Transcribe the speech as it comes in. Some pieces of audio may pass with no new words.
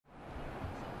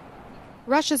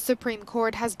Russia's Supreme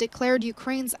Court has declared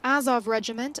Ukraine's Azov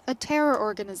Regiment a terror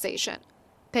organization,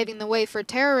 paving the way for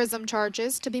terrorism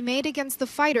charges to be made against the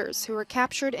fighters who were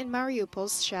captured in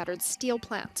Mariupol's shattered steel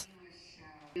plant.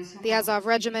 The Azov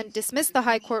Regiment dismissed the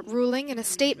High Court ruling in a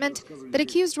statement that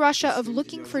accused Russia of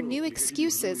looking for new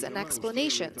excuses and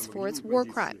explanations for its war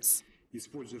crimes.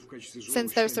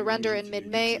 Since their surrender in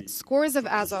mid-May, scores of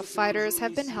Azov fighters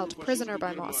have been held prisoner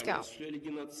by Moscow.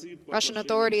 Russian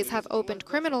authorities have opened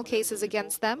criminal cases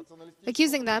against them,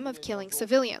 accusing them of killing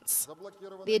civilians.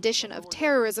 The addition of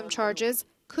terrorism charges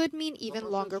could mean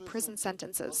even longer prison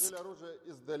sentences.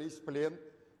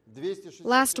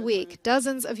 Last week,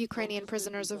 dozens of Ukrainian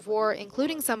prisoners of war,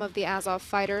 including some of the Azov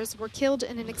fighters, were killed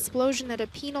in an explosion at a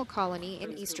penal colony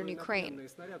in eastern Ukraine.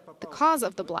 The cause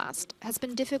of the blast has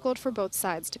been difficult for both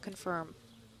sides to confirm.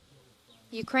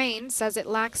 Ukraine says it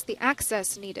lacks the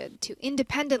access needed to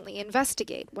independently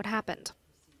investigate what happened.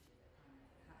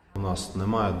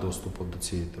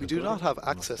 We do not have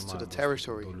access to the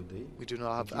territory. We do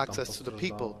not have access to the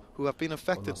people who have been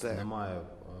affected there.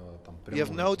 We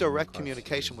have no direct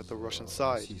communication with the Russian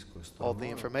side. All the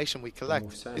information we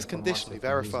collect is conditionally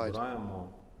verified.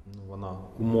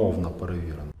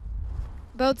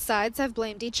 Both sides have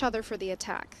blamed each other for the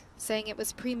attack, saying it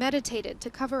was premeditated to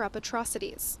cover up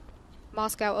atrocities.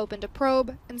 Moscow opened a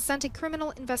probe and sent a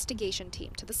criminal investigation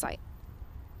team to the site.